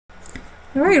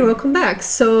All right, welcome back.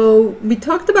 So we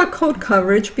talked about code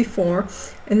coverage before,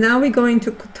 and now we're going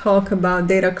to talk about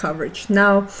data coverage.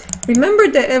 Now, remember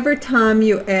that every time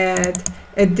you add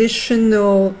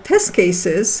additional test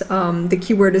cases, the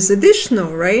keyword is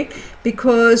additional, right?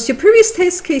 Because your previous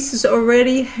test cases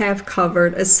already have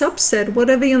covered a subset,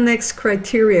 whatever your next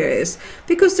criteria is,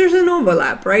 because there's an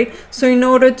overlap, right? So in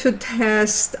order to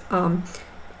test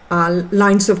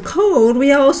lines of code,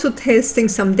 we are also testing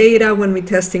some data. When we're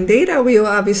testing data, we are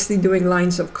obviously doing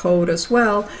lines of code as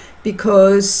well,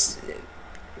 because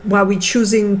while we're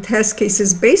choosing test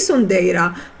cases based on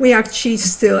data, we're actually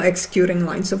still executing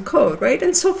lines of code, right?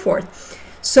 And so forth.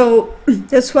 So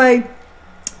that's why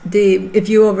if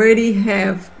you already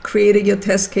have created your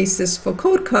test cases for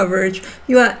code coverage,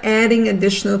 you are adding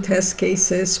additional test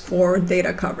cases for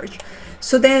data coverage.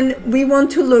 So then we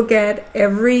want to look at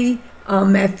every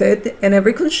method and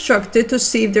every constructor to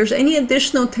see if there's any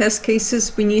additional test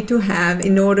cases we need to have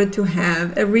in order to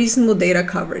have a reasonable data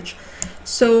coverage.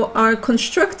 So our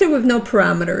constructor with no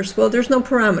parameters, well, there's no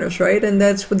parameters, right? And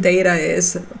that's what data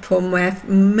is. For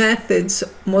methods,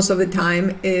 most of the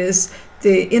time, is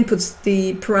the inputs,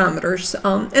 the parameters.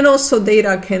 And also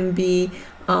data can be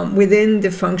within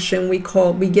the function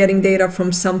we're getting data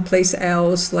from someplace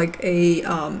else, like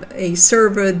a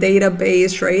server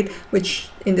database, right? Which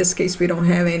in this case we don't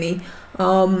have any.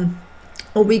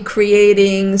 Or we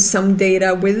creating some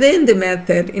data within the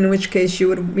method, in which case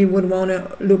we would want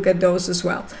to look at those as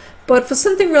well. But for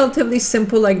something relatively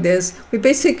simple like this, we're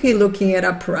basically looking at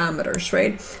our parameters,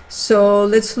 right? So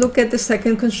let's look at the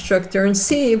second constructor and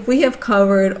see if we have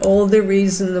covered all the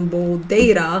reasonable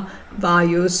data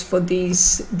values for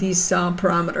these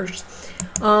parameters.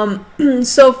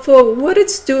 So for what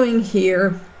it's doing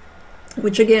here,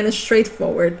 which again is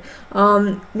straightforward,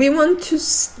 we want to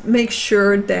make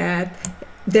sure that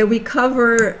we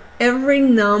cover every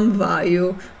num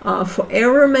value for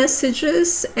error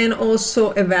messages and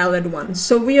also a valid one.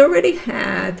 So we already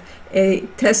had a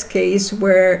test case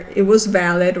where it was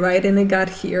valid, right? And it got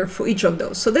here for each of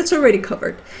those. So that's already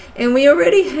covered. And we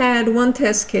already had one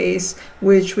test case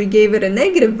which we gave it a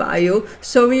negative value.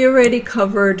 So we already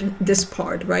covered this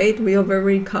part, right? We have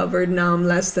already covered num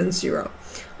less than 0.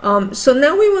 So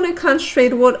now we want to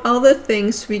concentrate what other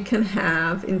things we can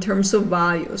have in terms of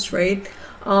values, right?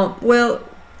 Well,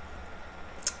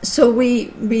 so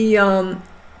we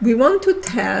want to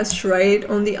test, right,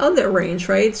 on the other range,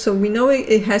 right? So we know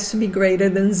it has to be greater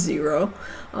than 0,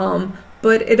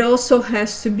 but it also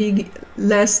has to be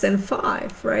less than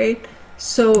 5, right?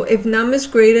 So if num is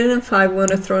greater than 5, we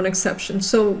want to throw an exception.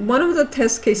 So one of the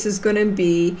test cases is going to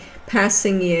be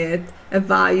passing it a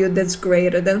value that's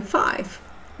greater than 5,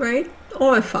 right?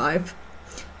 Or a 5,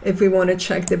 if we want to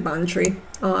check the boundary.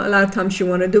 A lot of times you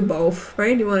want to do both,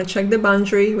 right? You want to check the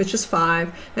boundary, which is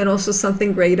 5, and also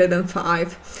something greater than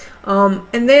 5.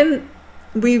 And then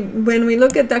when we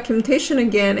look at documentation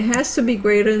again, it has to be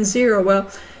greater than 0. Well,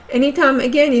 anytime,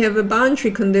 again, you have a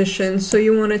boundary condition, so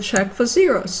you want to check for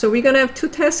 0. So we're going to have two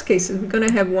test cases. We're going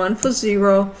to have one for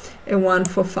 0 and one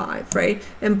for 5, right?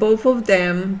 And both of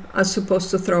them are supposed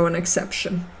to throw an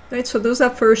exception, right? So those are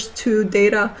first two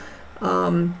data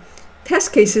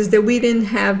test cases that we didn't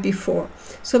have before.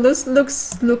 So let's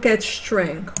look at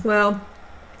string. Well,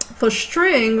 for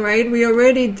string, right, we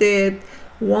already did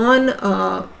one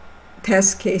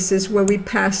test cases where we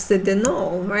passed the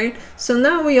null, right? So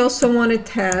now we also want to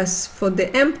test for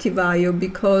the empty value,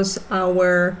 because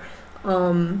our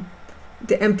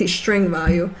the empty string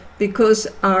value, because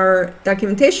our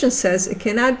documentation says it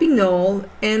cannot be null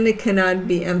and it cannot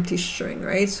be empty string,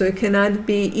 right? So it cannot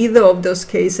be either of those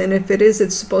cases, and if it is,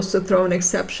 it's supposed to throw an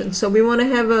exception. So we want to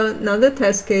have another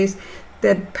test case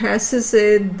that passes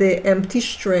it the empty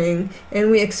string,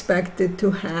 and we expect it to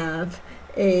have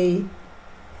a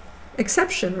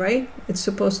exception, right? It's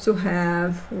supposed to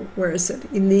have, where is it?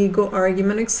 Illegal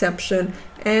argument exception,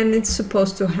 and it's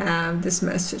supposed to have this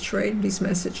message, right? These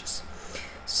messages.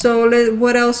 So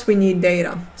what else we need?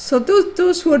 Data. So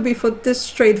those would be, for this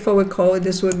straightforward code,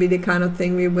 this would be the kind of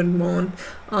thing we would want.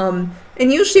 And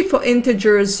usually for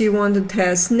integers, you want to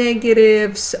test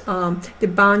negatives, the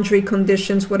boundary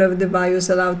conditions, whatever the value is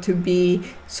allowed to be.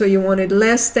 So you want it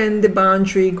less than the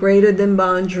boundary, greater than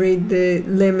boundary, the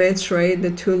limits, right?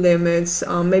 The two limits,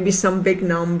 maybe some big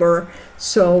number.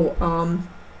 So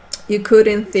you could,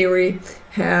 in theory,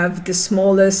 have the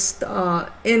smallest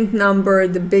int number,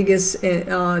 the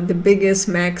biggest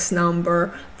max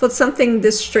number. For something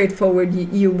this straightforward,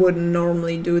 you wouldn't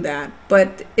normally do that.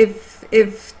 But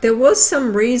if there was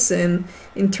some reason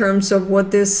in terms of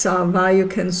what this value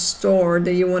can store,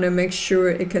 that you want to make sure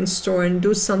it can store and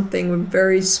do something with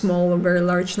very small or very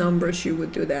large numbers, you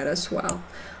would do that as well.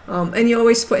 And you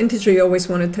always, for integer, you always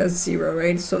want to test 0,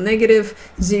 right? So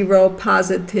negative, 0,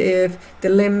 positive, the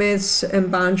limits and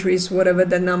boundaries, whatever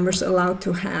the number's allowed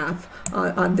to have,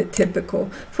 are the typical.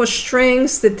 For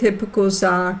strings, the typicals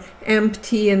are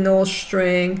empty and null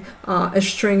string, a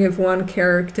string of 1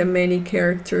 character, many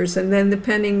characters, and then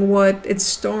depending what it's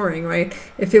storing, right?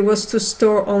 If it was to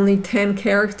store only 10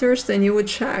 characters, then you would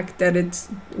check that it's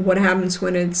what happens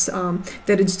when it's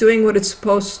that it's doing what it's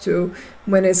supposed to,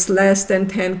 when it's less than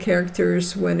 10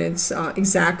 characters, when it's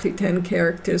exactly 10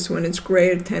 characters, when it's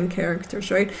greater than 10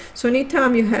 characters, right? So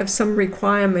anytime you have some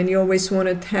requirement, you always want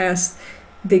to test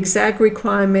the exact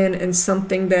requirement and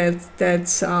something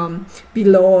that's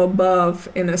below or above,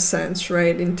 in a sense,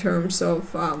 right, in terms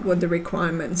of what the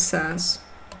requirement says.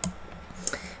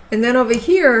 And then over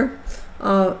here,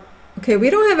 okay, we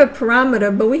don't have a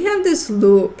parameter, but we have this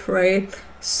loop, right?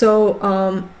 So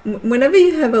whenever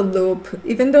you have a loop,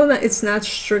 even though it's not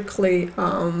strictly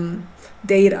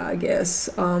data, I guess,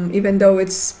 even though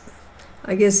it's,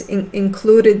 I guess,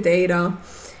 included data,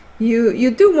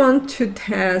 you do want to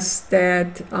test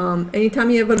that anytime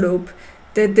you have a loop,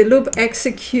 that the loop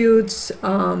executes,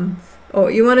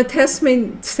 or you want to test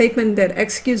main statement that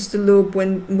executes the loop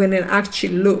when it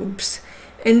actually loops.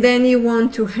 And then you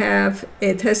want to have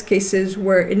test cases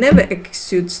where it never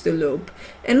executes the loop.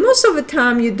 And most of the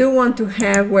time you do want to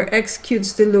have where it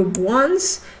executes the loop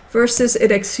once versus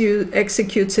it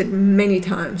executes it many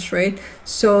times, right?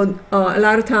 So a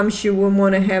lot of times you will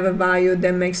want to have a value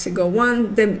that makes it go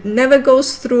one, that never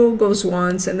goes through, goes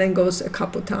once, and then goes a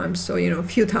couple times. So, you know, a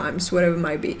few times, whatever it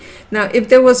might be. Now, if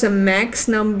there was a max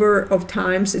number of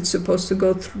times it's supposed to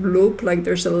go through loop, like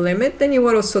there's a limit, then you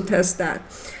would also test that.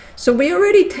 So we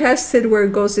already tested where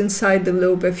it goes inside the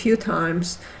loop a few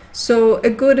times. So a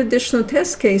good additional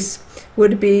test case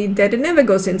would be that it never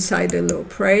goes inside the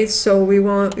loop, right? So we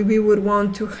would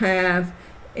want to have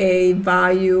a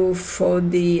value for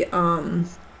the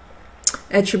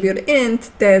attribute int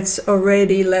that's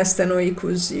already less than or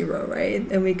equals 0, right?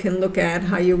 And we can look at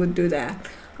how you would do that.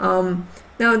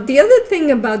 Now, the other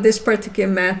thing about this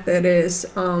particular method is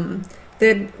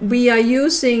that we are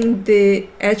using the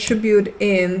attribute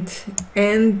int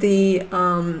and the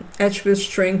attribute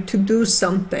string to do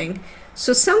something.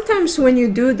 So sometimes when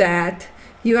you do that,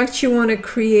 you actually want to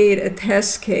create a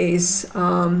test case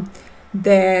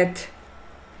that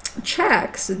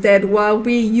checks that while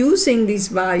we're using these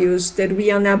values, that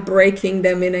we are not breaking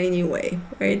them in any way,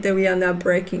 right? That we are not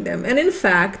breaking them. And in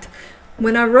fact,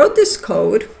 when I wrote this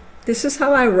code, this is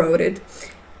how I wrote it.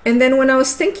 And then when I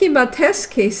was thinking about test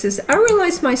cases, I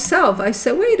realized myself, I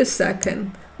said, wait a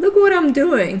second, look what I'm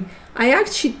doing. I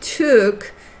actually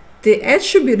took the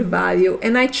attribute value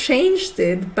and I changed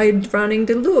it by running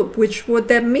the loop, which what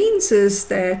that means is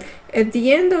that at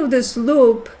the end of this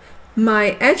loop,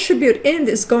 my attribute int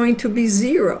is going to be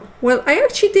 0. Well, I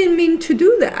actually didn't mean to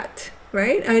do that,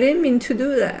 right? I didn't mean to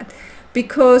do that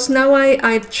because now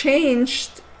I've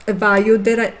changed a value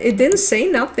that it didn't say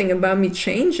nothing about me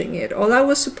changing it. All I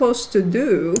was supposed to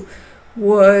do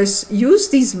was use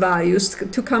these values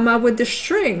to come up with the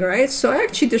string, right? So I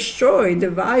actually destroyed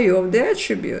the value of the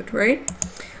attribute, right?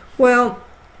 Well,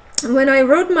 when I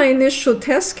wrote my initial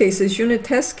test cases, unit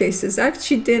test cases, I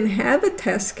actually didn't have a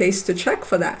test case to check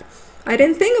for that. I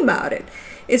didn't think about it.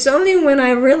 It's only when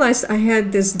I realized I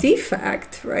had this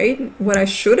defect, right? What I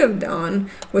should have done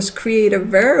was create a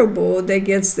variable that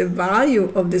gets the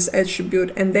value of this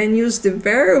attribute and then use the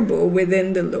variable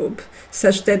within the loop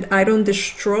such that I don't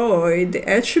destroy the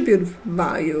attribute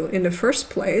value in the first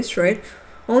place, right?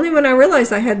 Only when I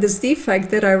realized I had this defect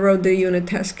that I wrote the unit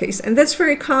test case. And that's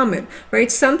very common,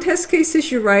 right? Some test cases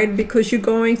you write because you're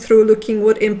going through looking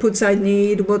what inputs I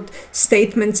need, what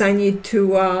statements I need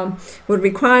to, what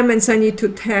requirements I need to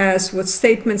test, what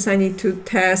statements I need to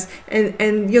test.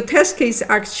 And your test case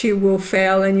actually will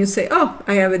fail and you say, oh,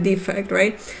 I have a defect,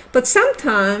 right? But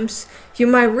sometimes you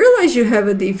might realize you have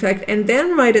a defect and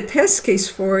then write a test case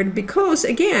for it because,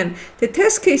 again, the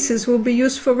test cases will be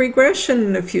used for regression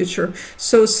in the future.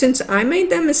 So since I made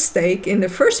that mistake in the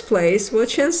first place, well,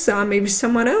 chances are maybe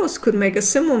someone else could make a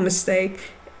similar mistake,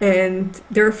 and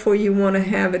therefore you want to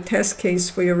have a test case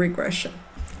for your regression.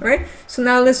 All right? So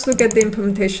now let's look at the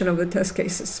implementation of the test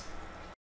cases.